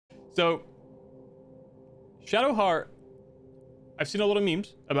So, Shadowheart, I've seen a lot of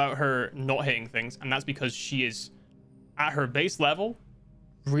memes about her not hitting things, and that's because she is, at her base level,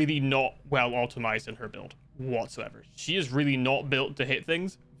 really not well optimized in her build whatsoever. She is really not built to hit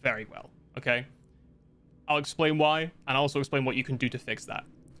things very well, okay? I'll explain why, and I'll also explain what you can do to fix that.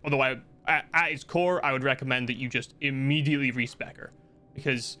 Although at its core, I would recommend that you just immediately respec her,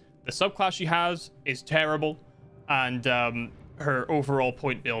 because the subclass she has is terrible, and her overall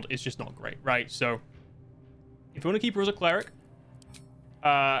point build is just not great, right? So if you want to keep her as a cleric,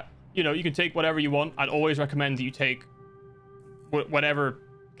 you know, you can take whatever you want. I'd always recommend that you take whatever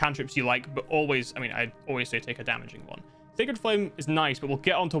cantrips you like, but always, I mean, I'd always say take a damaging one. Sacred Flame is nice, but we'll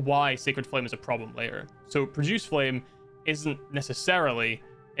get onto why Sacred Flame is a problem later. So Produce Flame isn't necessarily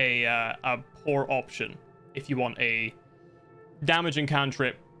a poor option if you want a damaging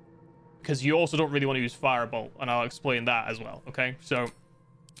cantrip, because you also don't really want to use Firebolt, and I'll explain that as well, okay? So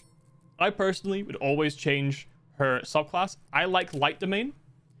I personally would always change her subclass. I like Light Domain,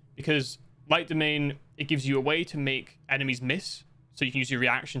 because Light Domain, it gives you a way to make enemies miss, so you can use your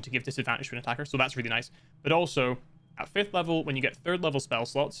reaction to give disadvantage to an attacker, so that's really nice. But also, at 5th level, when you get 3rd level spell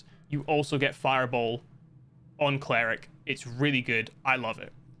slots, you also get Fireball on Cleric. It's really good. I love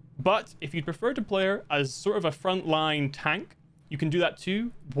it. But if you'd prefer to play her as sort of a frontline tank, you can do that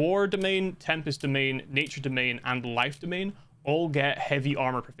too. War Domain, Tempest Domain, Nature Domain, and Life Domain all get heavy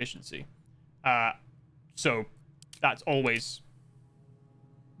armor proficiency. So that's always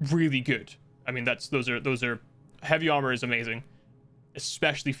really good. I mean, those are heavy armor is amazing,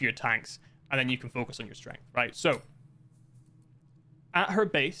 especially for your tanks, and then you can focus on your strength, right? So at her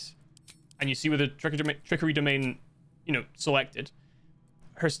base, and you see with the Trickery Domain, you know, selected,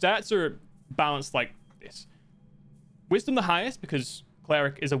 her stats are balanced like this. Wisdom the highest, because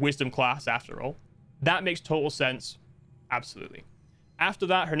Cleric is a Wisdom class after all. That makes total sense. Absolutely. After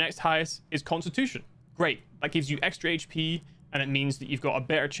that, her next highest is Constitution. Great. That gives you extra HP, and it means that you've got a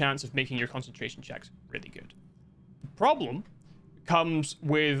better chance of making your concentration checks really good. The problem comes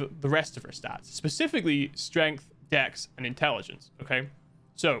with the rest of her stats, specifically Strength, Dex, and Intelligence, okay?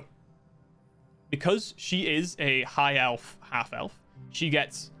 So, because she is a high elf, half elf, she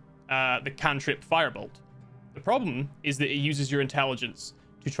gets the cantrip Firebolt. The problem is that it uses your intelligence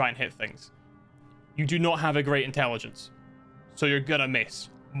to try and hit things. You do not have a great intelligence, so you're gonna miss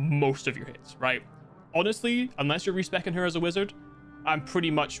most of your hits, right? Honestly, unless you're respecking her as a wizard, I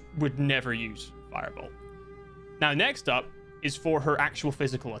pretty much would never use Firebolt. Now, next up is for her actual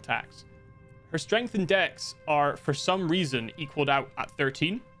physical attacks. Her strength and dex are, for some reason, equaled out at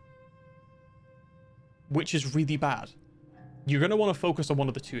 13, which is really bad. You're going to want to focus on one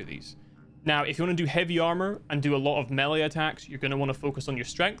of the two of these. Now, if you want to do heavy armor and do a lot of melee attacks, you're going to want to focus on your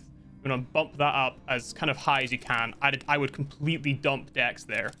strength. You're going to bump that up as kind of high as you can. I would completely dump dex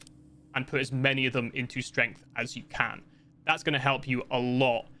there and put as many of them into strength as you can. That's going to help you a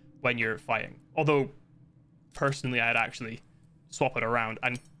lot when you're fighting. Although, personally, I'd actually swap it around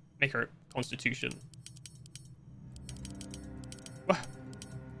and make her Constitution.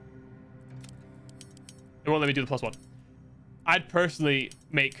 It won't let me do the +1. I'd personally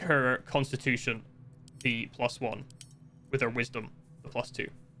make her Constitution the +1 with her Wisdom the +2,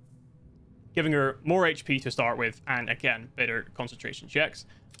 giving her more HP to start with, and again, better concentration checks,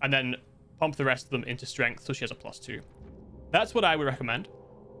 and then pump the rest of them into strength so she has a +2. That's what I would recommend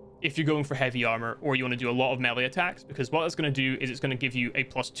if you're going for heavy armor or you want to do a lot of melee attacks, because what it's going to do is it's going to give you a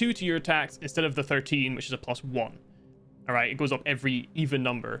 +2 to your attacks instead of the 13, which is a +1. All right, it goes up every even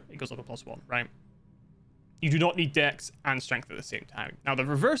number. It goes up a +1, right? You do not need dex and strength at the same time. Now, the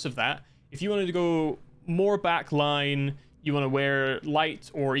reverse of that, if you wanted to go more backline, you want to wear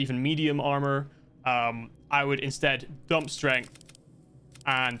light or even medium armor, I would instead dump strength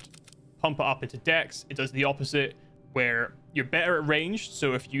and pump it up into dex. It does the opposite, where you're better at range.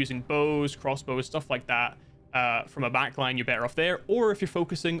 So if you're using bows, crossbows, stuff like that, from a backline, you're better off there. Or if you're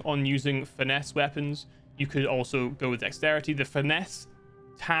focusing on using finesse weapons, you could also go with dexterity. The finesse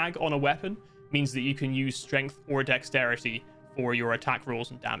tag on a weapon means that you can use strength or dexterity for your attack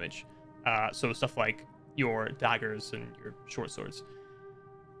rolls and damage. So stuff like your daggers and your short swords.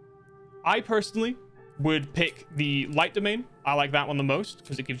 I personally would pick the light domain. I like that one the most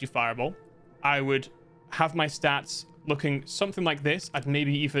because it gives you fireball. I would have my stats looking something like this. I'd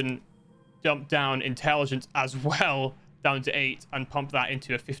maybe even dump down intelligence as well down to 8 and pump that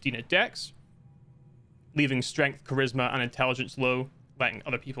into a 15 at dex, leaving strength, charisma, and intelligence low, letting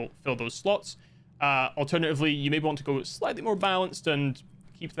other people fill those slots. Alternatively, you may want to go slightly more balanced and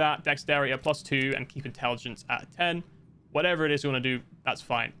keep that dexterity at +2 and keep intelligence at 10. Whatever it is you want to do, that's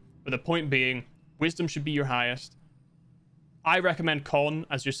fine. But the point being, wisdom should be your highest. I recommend Con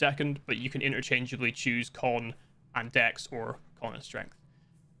as your second, but you can interchangeably choose Con and Dex or Con and Strength.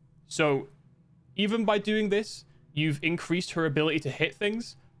 So even by doing this, you've increased her ability to hit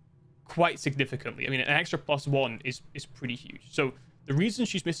things quite significantly. I mean, an extra +1 is pretty huge. So the reason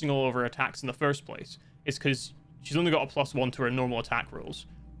she's missing all of her attacks in the first place is because she's only got a +1 to her normal attack rolls.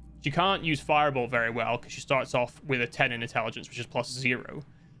 She can't use Fireball very well because she starts off with a 10 in intelligence, which is +0.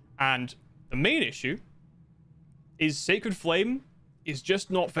 And the main issue is Sacred Flame is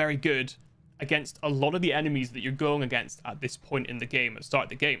just not very good against a lot of the enemies that you're going against at this point in the game, at the start of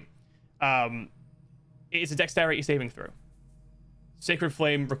the game. It is a dexterity saving throw. Sacred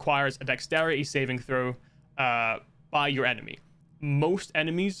Flame requires a dexterity saving throw by your enemy. Most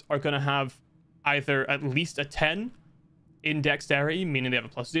enemies are going to have either at least a 10 in dexterity, meaning they have a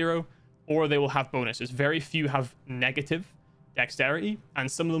 +0, or they will have bonuses. Very few have negative dexterity, and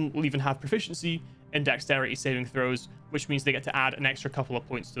some of them will even have proficiency in dexterity saving throws, which means they get to add an extra couple of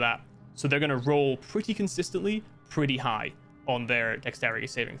points to that. So they're going to roll pretty consistently, pretty high on their dexterity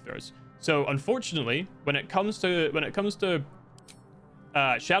saving throws. So unfortunately, when it comes to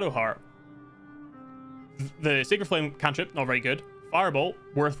Shadowheart, the Sacred Flame cantrip, not very good. Fireball,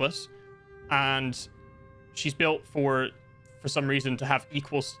 worthless, and she's built for some reason to have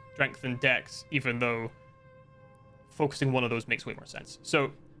equal strength and dex, even though focusing one of those makes way more sense.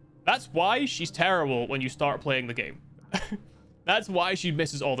 So that's why she's terrible when you start playing the game. That's why she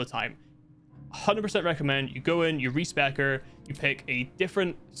misses all the time. 100% recommend you go in, you respec her, you pick a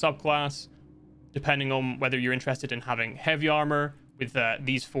different subclass, depending on whether you're interested in having heavy armor with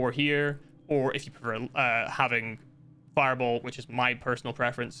these 4 here, or if you prefer having Fireball, which is my personal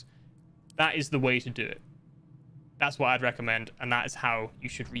preference. That is the way to do it. That's what I'd recommend, and that is how you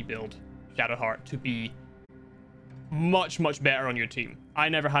should rebuild Shadowheart to be much, much better on your team. I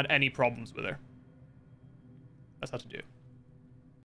never had any problems with her. That's how to do it.